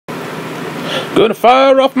Gonna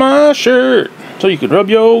fire off my shirt so you can rub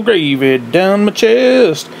your gravy down my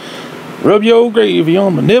chest. Rub your gravy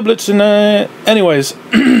on my niblets tonight. Anyways,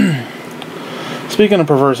 speaking of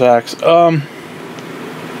perverse acts, so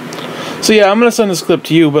yeah, I'm gonna send this clip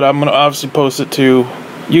to you, but I'm gonna obviously post it to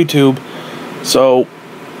YouTube. So,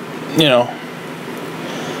 you know.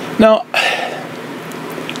 Now,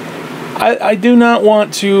 I do not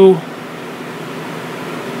want to.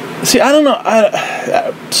 See, I don't know.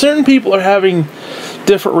 Certain people are having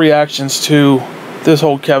different reactions to this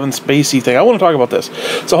whole Kevin Spacey thing. I want to talk about this.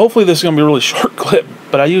 So hopefully this is going to be a really short clip,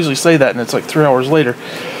 but I usually say that and it's like 3 hours later.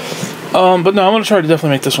 But no, I'm going to try to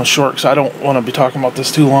definitely make this one short because I don't want to be talking about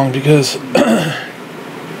this too long because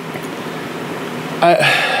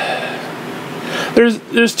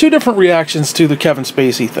there's two different reactions to the Kevin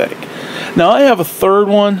Spacey thing. Now, I have a third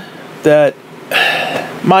one that,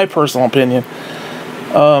 my personal opinion,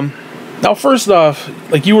 now first off,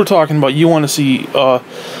 like you were talking about, you want to see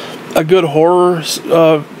a good horror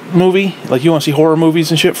movie, like you want to see horror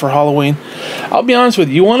movies and shit for Halloween. I'll be honest with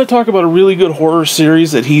you, you want to talk about a really good horror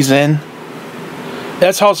series that he's in?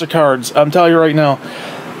 That's House of Cards. I'm telling you right now,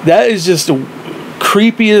 that is just the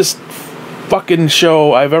creepiest fucking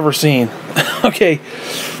show I've ever seen. Okay,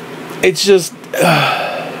 it's just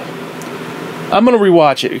I'm gonna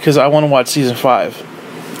rewatch it because I want to watch season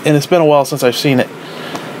 5, and it's been a while since I've seen it.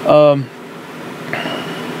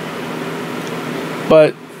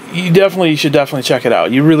 But you should definitely check it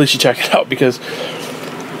out. You really should check it out because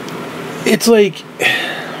it's like,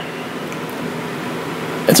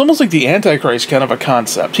 it's almost like the Antichrist kind of a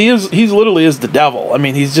concept. He literally is the devil. I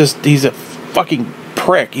mean, he's a fucking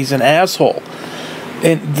prick. He's an asshole.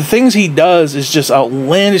 And the things he does is just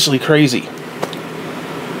outlandishly crazy.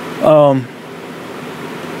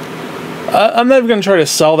 I'm not even going to try to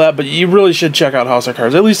sell that, but you really should check out House of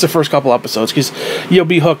Cards, at least the first couple episodes, because you'll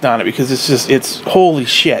be hooked on it, because it's holy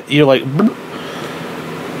shit. You're like,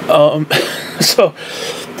 so,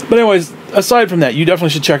 but anyways, aside from that, you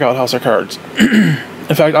definitely should check out House of Cards.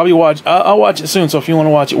 In fact, I'll watch it soon, so if you want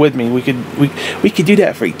to watch it with me, we could do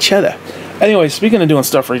that for each other. Anyway, speaking of doing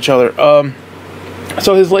stuff for each other,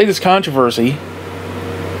 so his latest controversy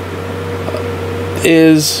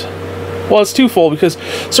is, well, it's twofold, because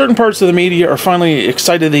certain parts of the media are finally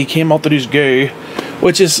excited that he came out that he's gay,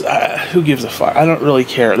 which is, who gives a fuck? I don't really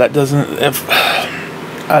care. That doesn't,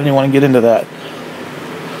 I don't even want to get into that.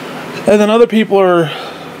 And then other people are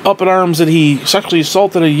up in arms that he sexually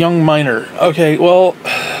assaulted a young minor. Okay, well,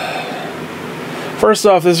 first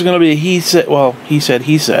off, this is going to be a he said,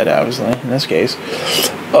 obviously, in this case.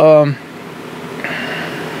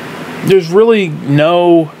 There's really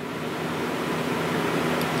no...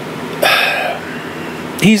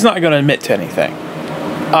 He's not going to admit to anything.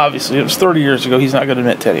 Obviously, it was 30 years ago. He's not going to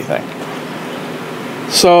admit to anything.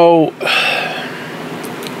 So,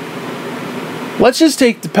 let's just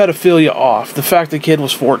take the pedophilia off. The fact the kid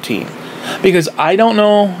was 14. Because I don't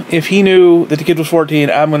know if he knew that the kid was 14.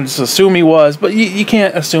 I'm going to just assume he was. But you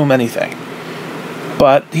can't assume anything.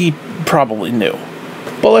 But he probably knew.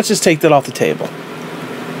 But let's just take that off the table.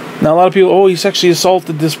 Now, a lot of people, oh, he sexually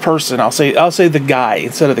assaulted this person. I'll say the guy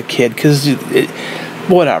instead of the kid. Because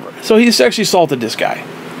whatever. So he sexually assaulted this guy.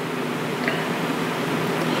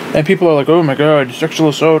 And people are like, oh my god, sexual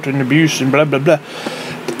assault and abuse and blah, blah, blah.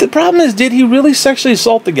 But the problem is, did he really sexually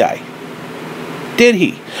assault the guy? Did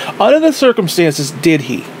he? Under the circumstances, did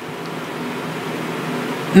he?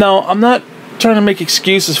 Now, I'm not trying to make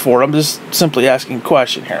excuses for it. I'm just simply asking a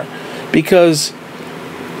question here. Because,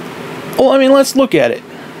 well, I mean, let's look at it.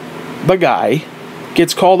 The guy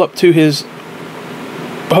gets called up to his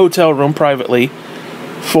hotel room privately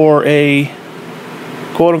for a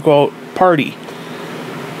quote-unquote party.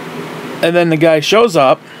 And then the guy shows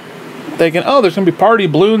up thinking, oh, there's going to be party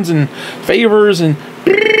balloons and favors and,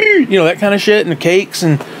 you know, that kind of shit, and the cakes,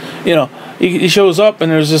 and, you know, he shows up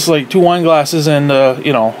and there's just like 2 wine glasses and,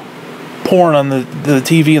 you know, porn on the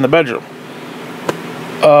TV in the bedroom.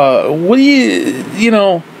 What do you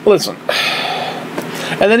know, listen.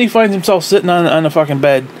 And then he finds himself sitting on the fucking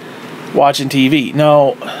bed watching TV.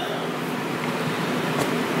 Now,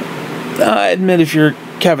 I admit, if you're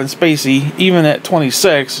Kevin Spacey, even at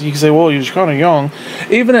 26, you can say, well, he was kind of young.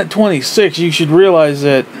 Even at 26, you should realize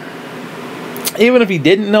that even if he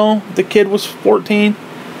didn't know the kid was 14,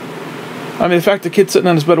 I mean, the fact the kid's sitting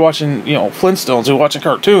on his bed watching, you know, Flintstones or watching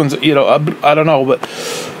cartoons, you know, I don't know, but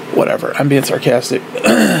whatever. I'm being sarcastic.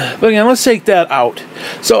 But again, let's take that out.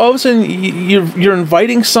 So all of a sudden, you're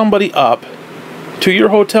inviting somebody up to your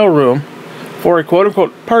hotel room for a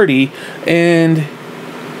quote-unquote party, and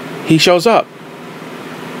he shows up.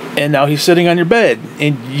 And now he's sitting on your bed,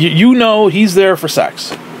 and you know he's there for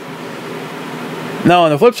sex. Now,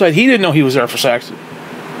 on the flip side, he didn't know he was there for sex.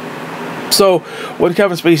 So, when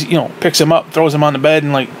Kevin Spacey, picks him up, throws him on the bed,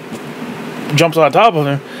 and, like, jumps on top of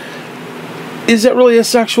him, is that really a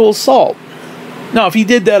sexual assault? Now, if he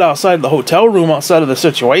did that outside of the hotel room, outside of the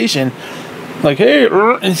situation, like, hey,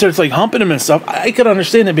 and he starts, like, humping him and stuff, I could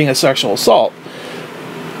understand it being a sexual assault.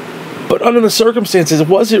 But under the circumstances,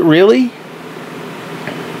 was it really?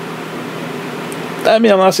 I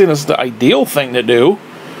mean, I'm not saying it's the ideal thing to do.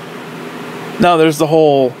 Now, there's the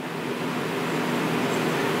whole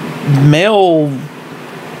male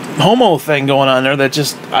homo thing going on there that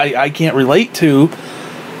just I can't relate to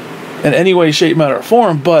in any way, shape, matter, or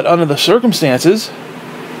form. But under the circumstances,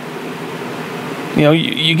 you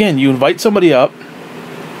invite somebody up,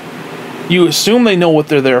 you assume they know what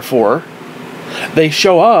they're there for, they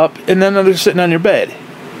show up, and then they're sitting on your bed.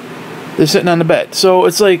 They're sitting on the bed. So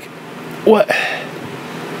it's like, what?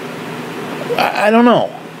 I don't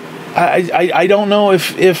know. I don't know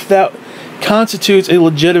if that constitutes a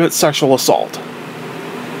legitimate sexual assault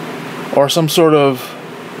or some sort of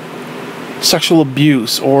sexual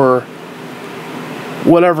abuse or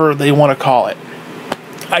whatever they want to call it.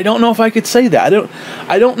 I don't know if I could say that.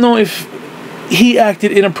 I don't know if he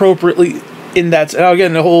acted inappropriately in that.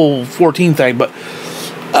 Again, the whole 14 thing, but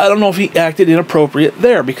I don't know if he acted inappropriate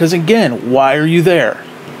there because, again, why are you there?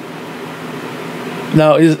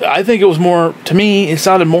 Now, I think it was more, to me, it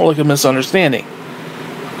sounded more like a misunderstanding.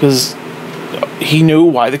 Because he knew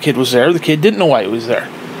why the kid was there. The kid didn't know why he was there.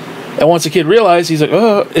 And once the kid realized, he's like,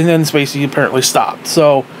 and then Spacey apparently stopped.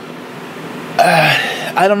 So,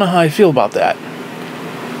 I don't know how I feel about that.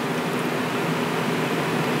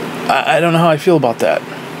 I don't know how I feel about that.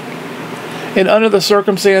 And under the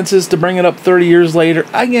circumstances, to bring it up 30 years later,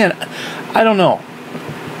 again, I don't know.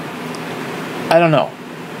 I don't know.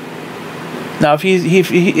 Now, if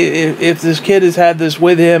this kid has had this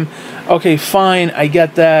with him, okay, fine, I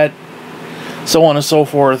get that, so on and so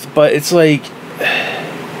forth. But it's like,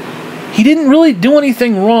 he didn't really do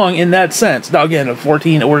anything wrong in that sense. Now, again, at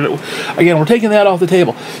 14, we're taking that off the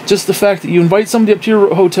table. Just the fact that you invite somebody up to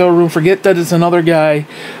your hotel room, forget that it's another guy.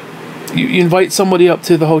 You invite somebody up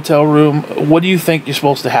to the hotel room. What do you think you're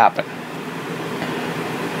supposed to happen?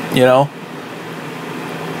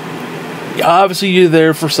 Obviously, you're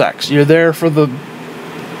there for sex. You're there for that.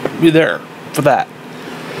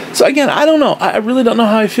 So again, I don't know. I really don't know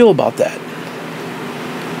how I feel about that.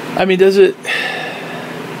 I mean, I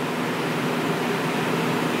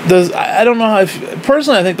don't know how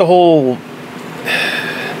personally, I think the whole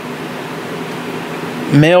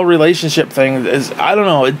male relationship thing is, I don't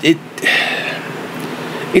know,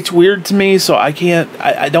 it's weird to me, so I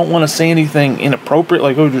don't want to say anything inappropriate,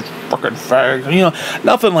 like, oh, just fucking fags,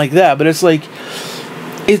 nothing like that, but it's like,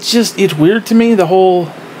 it's weird to me, the whole,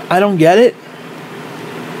 I don't get it,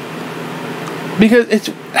 because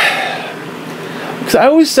I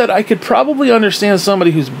always said I could probably understand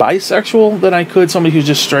somebody who's bisexual than I could somebody who's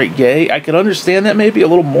just straight gay. I could understand that maybe a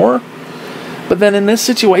little more, but then in this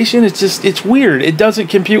situation, it's weird. It doesn't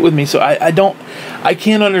compute with me, so I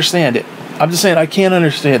can't understand it. I'm just saying I can't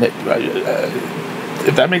understand it.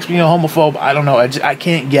 If that makes me a homophobe, I don't know. I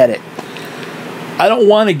can't get it. I don't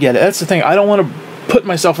want to get it. That's the thing. I don't want to put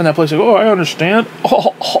myself in that place. Like, oh, I understand.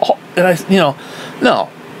 And no,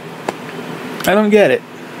 I don't get it.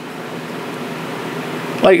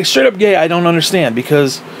 Like, straight up gay, I don't understand,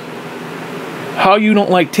 because how you don't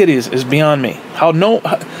like titties is beyond me. No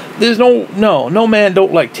man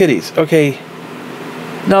don't like titties. Okay.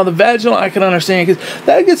 Now, the vaginal, I can understand, because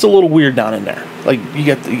that gets a little weird down in there. Like, you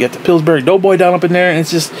get the Pillsbury Doughboy down up in there, and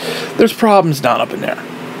it's just, there's problems down up in there.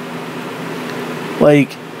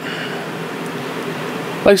 Like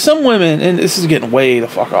some women, and this is getting way the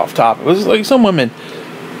fuck off topic, but it's like some women,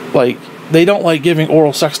 like, they don't like giving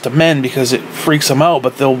oral sex to men because it freaks them out,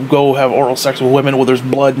 but they'll go have oral sex with women where there's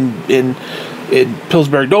blood and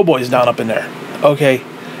Pillsbury Doughboys down up in there. Okay.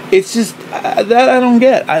 It's just, that I don't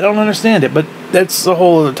get. I don't understand it, but that's the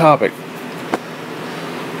whole other topic.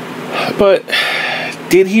 But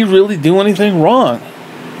did he really do anything wrong?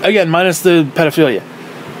 Again, minus the pedophilia.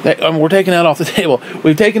 We're taking that off the table.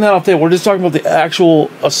 We've taken that off the table. We're just talking about the actual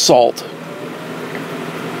assault.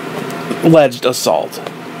 Alleged assault.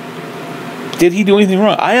 Did he do anything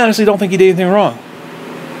wrong? I honestly don't think he did anything wrong.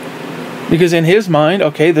 Because in his mind,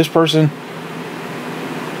 okay, this person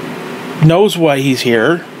knows why he's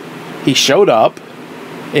here. He showed up,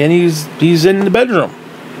 and he's in the bedroom.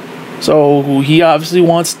 So he obviously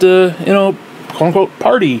wants to, quote unquote,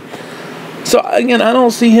 party. So again, I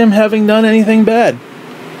don't see him having done anything bad.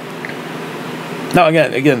 Now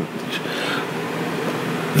again,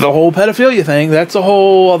 the whole pedophilia thing, that's a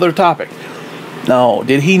whole other topic. Now,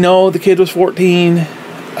 did he know the kid was 14?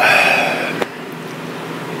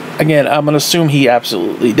 Again, I'm going to assume he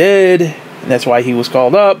absolutely did, and that's why he was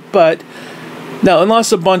called up, but now,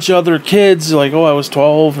 unless a bunch of other kids, like, oh, I was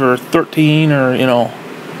 12 or 13 or, you know,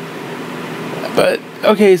 but,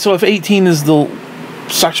 okay, so if 18 is the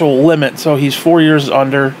sexual limit, so he's 4 years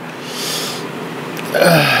under,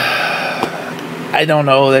 I don't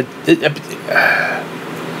know, I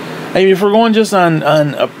mean, if we're going just on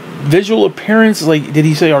a visual appearance, like, did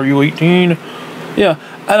he say, are you 18? Yeah,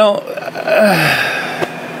 I don't,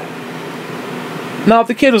 now, if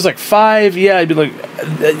the kid was like 5, yeah, I'd be like,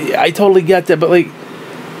 I totally get that. But like,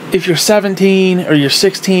 if you're 17 or you're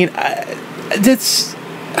 16, that's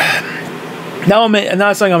now I'm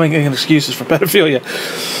not saying I'm making excuses for pedophilia,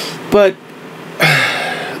 but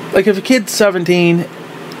like if a kid's 17,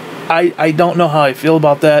 I don't know how I feel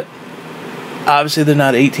about that. Obviously, they're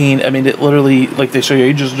not 18. I mean, it literally, like they say,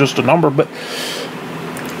 age is just a number, but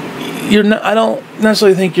you're not. I don't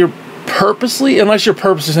necessarily think you're purposely, unless you're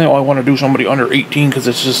purposely saying, oh, I want to do somebody under 18 because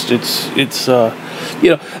it's just, it's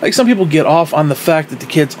you know, like some people get off on the fact that the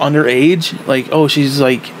kid's underage, like, oh, she's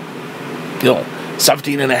like, you know,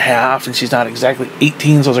 17 and a half and she's not exactly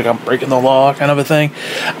 18, so it's like I'm breaking the law kind of a thing.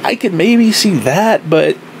 I could maybe see that,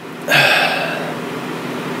 but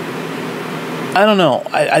I don't know.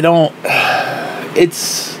 I don't,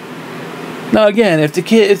 it's, now again, if the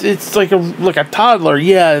kid, if it's like a toddler,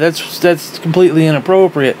 yeah, that's completely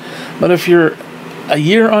inappropriate. But if you're a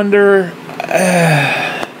year under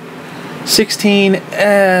 16,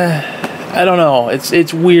 I don't know.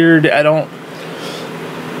 It's weird. I don't,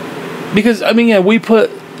 because I mean, yeah, we put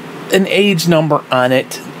an age number on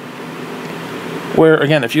it. Where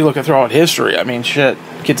again, if you look at throughout history, I mean, shit,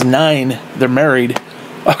 kid's 9, they're married.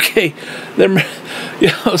 Okay, you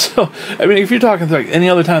know, so I mean, if you're talking like any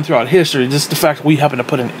other time throughout history, just the fact that we happen to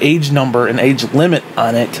put an age number, an age limit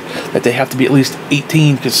on it, that they have to be at least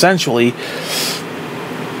 18 consensually.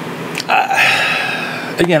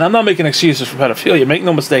 Again, I'm not making excuses for pedophilia. Make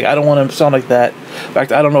no mistake, I don't want to sound like that. In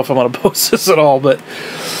fact, I don't know if I'm going to post this at all, but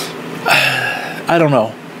I don't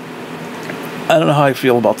know. I don't know how I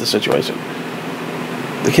feel about this situation.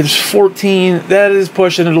 The kid's 14. That is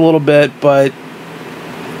pushing it a little bit, but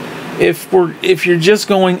if you're just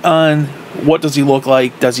going on what does he look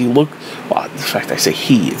like? Does he look? Well, the fact I say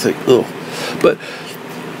he, it's like ugh. But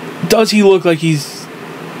does he look like he's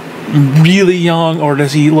really young, or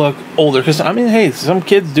does he look older? Because I mean, hey, some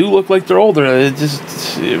kids do look like they're older. It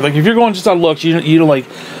just like if you're going just on looks, you don't like.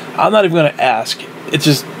 I'm not even going to ask. It's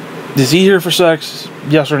just, is he here for sex?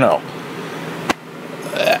 Yes or no?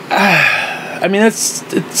 I mean,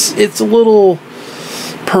 it's a little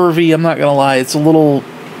pervy. I'm not gonna lie. It's a little.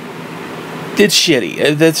 It's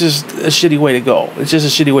shitty. That's just a shitty way to go. It's just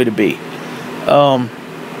a shitty way to be.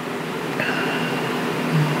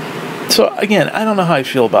 So again, I don't know how I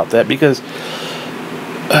feel about that because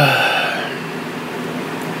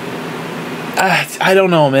I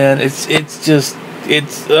don't know, man. It's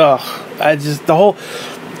the whole.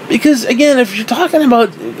 Because, again, if you're talking about...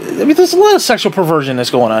 I mean, there's a lot of sexual perversion that's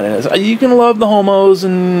going on in this. You can love the homos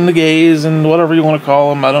and the gays and whatever you want to call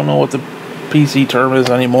them. I don't know what the PC term is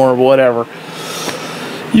anymore, but whatever.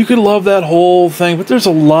 You could love that whole thing, but there's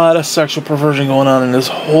a lot of sexual perversion going on in this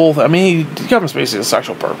whole thing. I mean, Kevin Spacey is a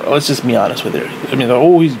sexual pervert. Let's just be honest with you. I mean,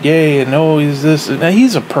 oh, he's gay, and oh, he's this. And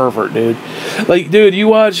he's a pervert, dude. Like, dude, you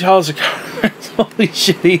watch House of Cards. Holy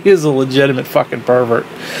shit, he is a legitimate fucking pervert.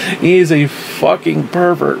 He is a fucking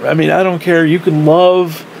pervert. I mean, I don't care. You can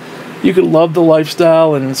love the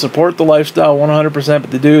lifestyle and support the lifestyle 100%,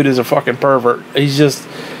 but the dude is a fucking pervert.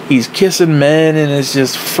 He's kissing men, and it's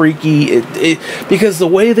just freaky. Because the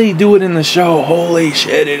way they do it in the show, holy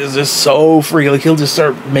shit, it is just so freaky. Like, he'll just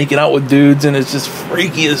start making out with dudes, and it's just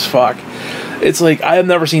freaky as fuck. It's like, I have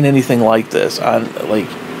never seen anything like this on, like,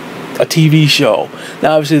 a TV show.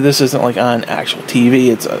 Now, obviously, this isn't, like, on actual TV.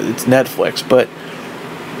 It's Netflix, but...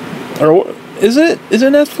 Or... Is it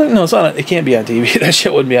Netflix? No, it's not. It can't be on TV. That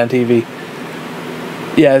shit wouldn't be on TV.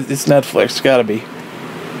 Yeah, it's Netflix. It's gotta be.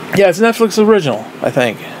 Yeah, it's Netflix original, I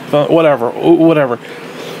think. Whatever.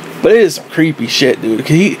 But it is some creepy shit, dude.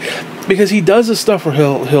 Because he does this stuff where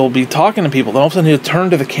he'll be talking to people, then all of a sudden he'll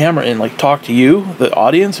turn to the camera and like talk to you, the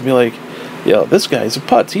audience, and be like, "Yo, this guy's a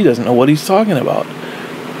putz. He doesn't know what he's talking about.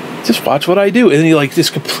 Just watch what I do." And then he like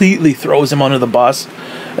just completely throws him under the bus,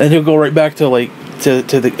 and he'll go right back to like. To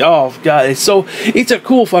the oh god, it's a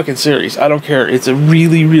cool fucking series. I don't care. It's a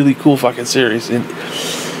really, really cool fucking series, and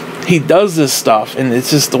he does this stuff, and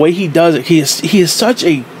it's just the way he does it. He is such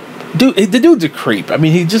a dude. The dude's a creep. I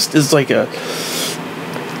mean, he just is like a,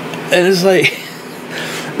 and it's like,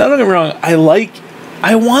 don't get me wrong. I like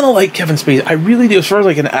I want to like Kevin Spacey. I really do. As far as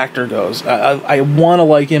like an actor goes, I want to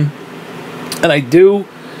like him, and I do.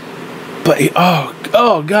 But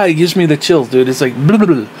oh god, he gives me the chills, dude. It's like blah, blah,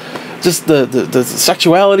 blah. Just the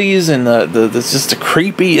sexualities and the just the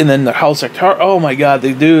creepy, and then the house actor. Oh my god,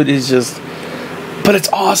 the dude is just. But it's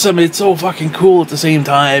awesome. It's so fucking cool at the same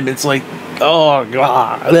time. It's like, oh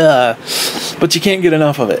god, but you can't get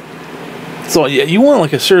enough of it. So yeah, you want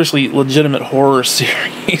like a seriously legitimate horror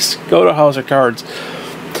series? Go to House of Cards,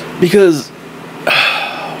 because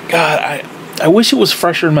God, I wish it was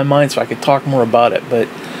fresher in my mind so I could talk more about it. But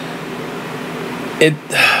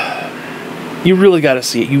you really got to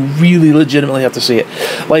see it. You really legitimately have to see it.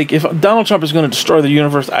 Like if Donald Trump is going to destroy the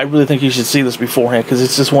universe, I really think you should see this beforehand, because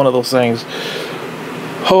it's just one of those things.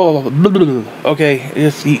 Oh, okay,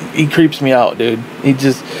 he creeps me out, dude. He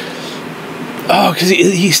just. Oh, because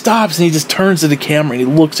he stops and he just turns to the camera and he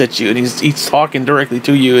looks at you and he's talking directly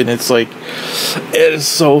to you, and it's like, it is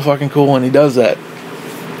so fucking cool when he does that.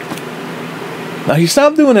 Now he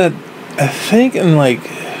stopped doing it, I think, in like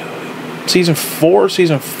season 4,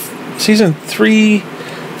 season 3,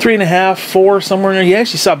 3.5, 4, somewhere in there. He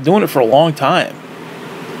actually stopped doing it for a long time.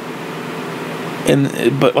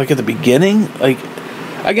 But like at the beginning, like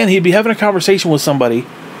again, he'd be having a conversation with somebody,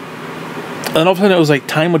 and all of a sudden it was like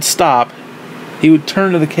time would stop. He would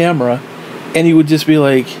turn to the camera, and he would just be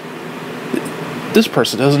like, this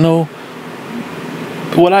person doesn't know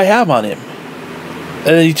what I have on him. And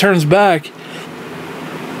then he turns back,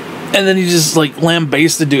 and then he just, like,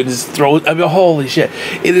 lambastes the dude and just throws... I mean, holy shit.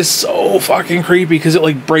 It is so fucking creepy, because it,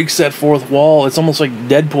 like, breaks that fourth wall. It's almost like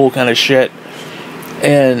Deadpool kind of shit.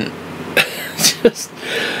 And just...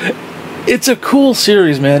 It's a cool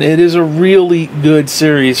series, man. It is a really good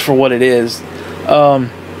series for what it is.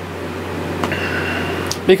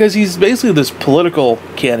 Because he's basically this political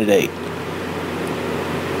candidate,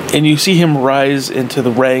 and you see him rise into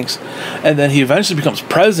the ranks, and then he eventually becomes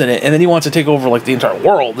president, and then he wants to take over like the entire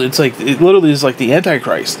world. It's like, it literally is like the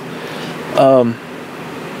Antichrist.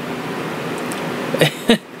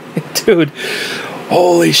 Dude,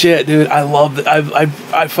 holy shit, dude! I love it.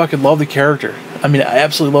 I fucking love the character. I mean, I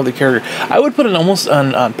absolutely love the character. I would put it almost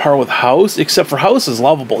on par with House, except for House is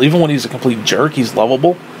lovable. Even when he's a complete jerk, he's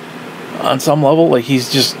lovable. On some level, like,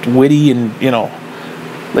 he's just witty, and, you know,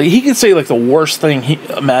 like, he could say like the worst thing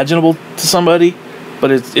imaginable to somebody,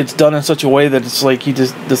 but it's done in such a way that it's like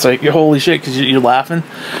it's like, holy shit, because you're laughing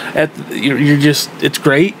at you're just, it's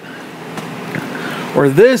great. Or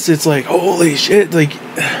this, it's like, holy shit, like,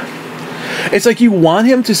 it's like you want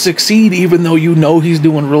him to succeed even though you know he's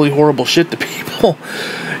doing really horrible shit to people.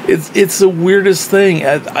 It's the weirdest thing,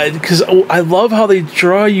 because I love how they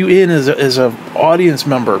draw you in as a audience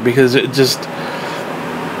member, because it just,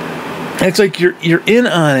 it's like you're in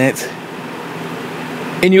on it,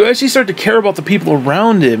 and you actually start to care about the people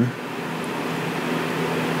around him,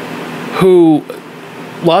 who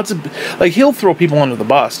like, he'll throw people under the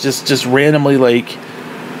bus just randomly, like,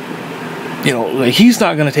 you know, like, he's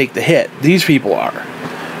not going to take the hit, these people are,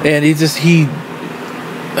 and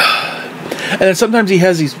and then sometimes he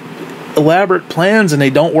has these elaborate plans and they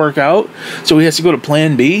don't work out, so he has to go to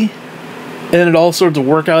plan B, and it all sorts of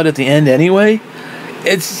work out at the end anyway.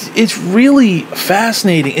 It's really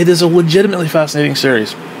fascinating. It is a legitimately fascinating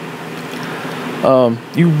series.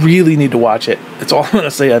 You really need to watch it. That's all I'm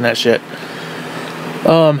gonna say on that shit.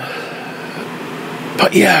 But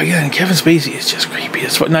yeah, again, Kevin Spacey is just creepy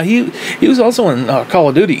as fuck. Now he was also in Call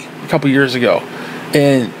of Duty a couple years ago,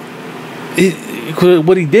 and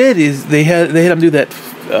what he did is they had him do that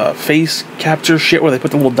face capture shit where they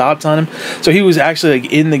put the little dots on him, so he was actually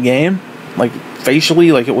like in the game, like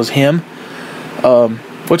facially, like it was him,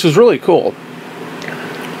 which was really cool.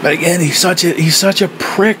 But again, he's such a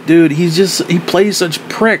prick, dude. He plays such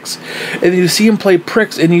pricks, and you see him play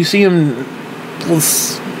pricks, and you see him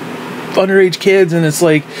with underage kids, and it's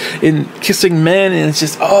like in kissing men, and it's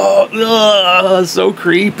just so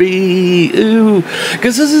creepy. Ooh,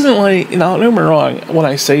 because this isn't like, you know, don't get me wrong when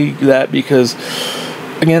I say that, because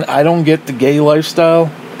again, I don't get the gay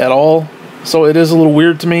lifestyle at all, so it is a little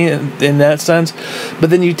weird to me in that sense. But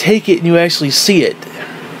then you take it and you actually see it,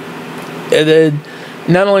 and then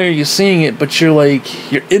not only are you seeing it, but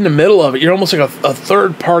you're in the middle of it. You're almost like a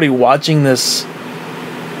third party watching this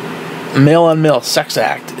male-on-male sex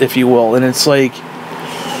act, if you will, and it's like,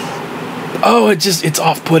 it's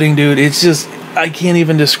off-putting, dude. It's just, I can't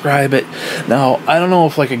even describe it. Now, I don't know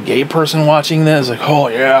if like a gay person watching that is like, oh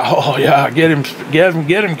yeah, get him,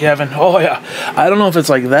 Kevin, oh yeah. I don't know if it's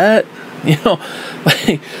like that, you know,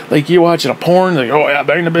 like you're watching a porn, like, oh yeah,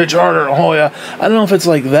 bang the bitch harder, oh yeah. I don't know if it's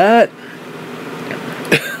like that.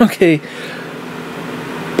 Okay,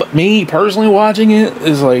 but me personally watching it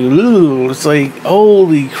is like, ooh, it's like,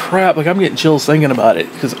 holy crap, like I'm getting chills thinking about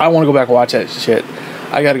it, because I want to go back and watch that shit.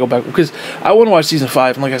 I gotta go back, because I want to watch season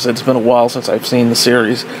 5, and like I said, it's been a while since I've seen the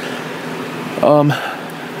series.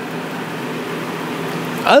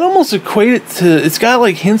 I'd almost equate it to, it's got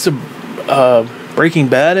like hints of Breaking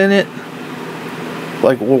Bad in it,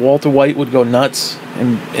 like Walter White would go nuts,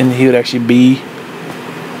 and he would actually be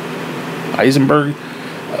Heisenberg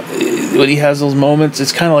when he has those moments.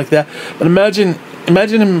 It's kind of like that. But imagine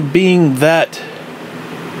him being that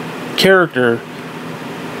character,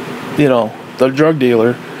 you know, the drug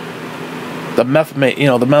dealer, the meth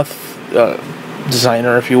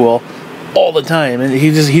designer, if you will, all the time, and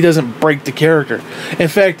he doesn't break the character. In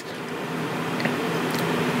fact,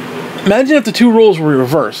 imagine if the two roles were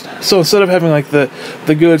reversed. So instead of having like the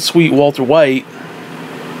good, sweet Walter White,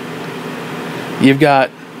 you've got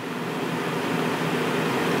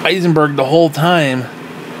Heisenberg the whole time,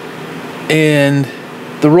 and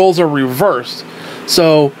the roles are reversed.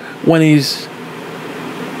 So when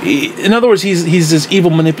in other words, he's this evil,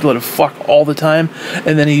 manipulative fuck all the time,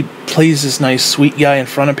 and then he plays this nice, sweet guy in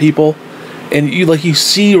front of people, and you clearly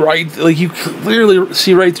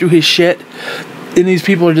see right through his shit, and these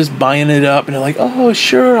people are just buying it up, and they're like, oh,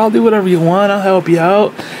 sure, I'll do whatever you want, I'll help you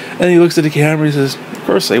out. And he looks at the camera and he says, of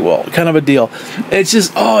course they will, kind of a deal. It's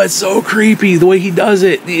just, it's so creepy the way he does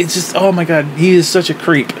it. It's just, oh my god, he is such a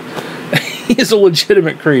creep. He is a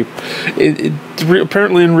legitimate creep.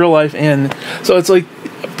 Apparently in real life, and so it's like,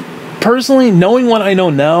 personally, knowing what I know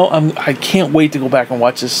now, I can't wait to go back and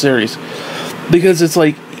watch this series, because it's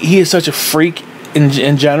like, he is such a freak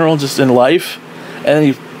in general, just in life,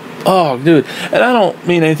 and oh, dude, and I don't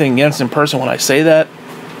mean anything against him personally when I say that,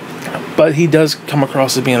 but he does come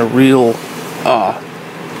across as being a real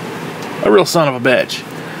son of a bitch,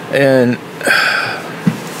 and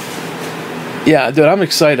yeah, dude, I'm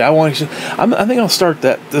excited. I think I'll start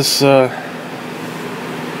that this.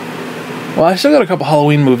 Well, I still got a couple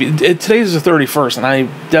Halloween movies. Today's the 31st, and I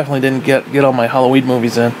definitely didn't get all my Halloween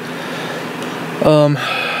movies in.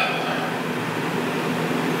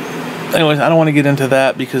 Anyways, I don't want to get into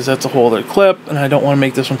that because that's a whole other clip, and I don't want to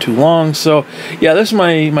make this one too long. So, yeah, this is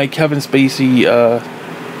my Kevin Spacey.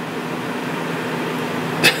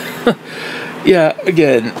 Yeah,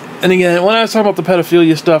 again, when I was talking about the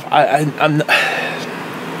pedophilia stuff, I'm.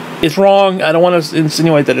 It's wrong. I don't want to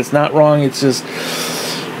insinuate that it's not wrong. It's just,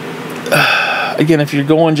 again, if you're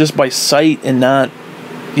going just by sight and not,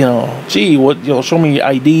 show me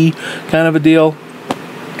ID kind of a deal,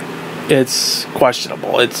 it's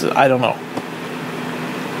questionable. I don't know.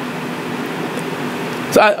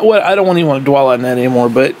 So I don't even want to dwell on that anymore.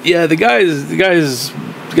 But yeah, the guy's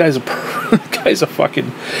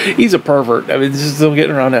he's a pervert. I mean, there's no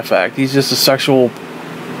getting around that fact. He's just a sexual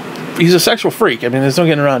freak. I mean, there's no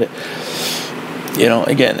getting around it.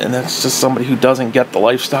 Again, and that's just somebody who doesn't get the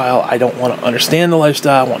lifestyle. I don't want to understand the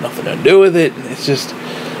lifestyle. I want nothing to do with it. It's just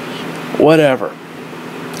whatever.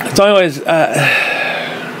 So anyways,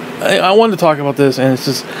 I wanted to talk about this, and it's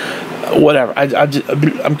just whatever.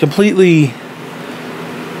 I'm completely,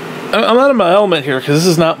 I'm out of my element here, because this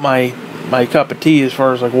is not my cup of tea as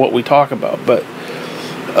far as like what we talk about. But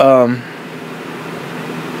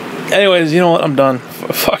anyways, you know what? I'm done.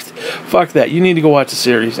 Fuck that. You need to go watch the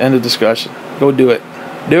series. End of discussion. Go do it.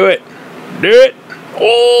 Do it.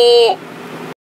 Oh.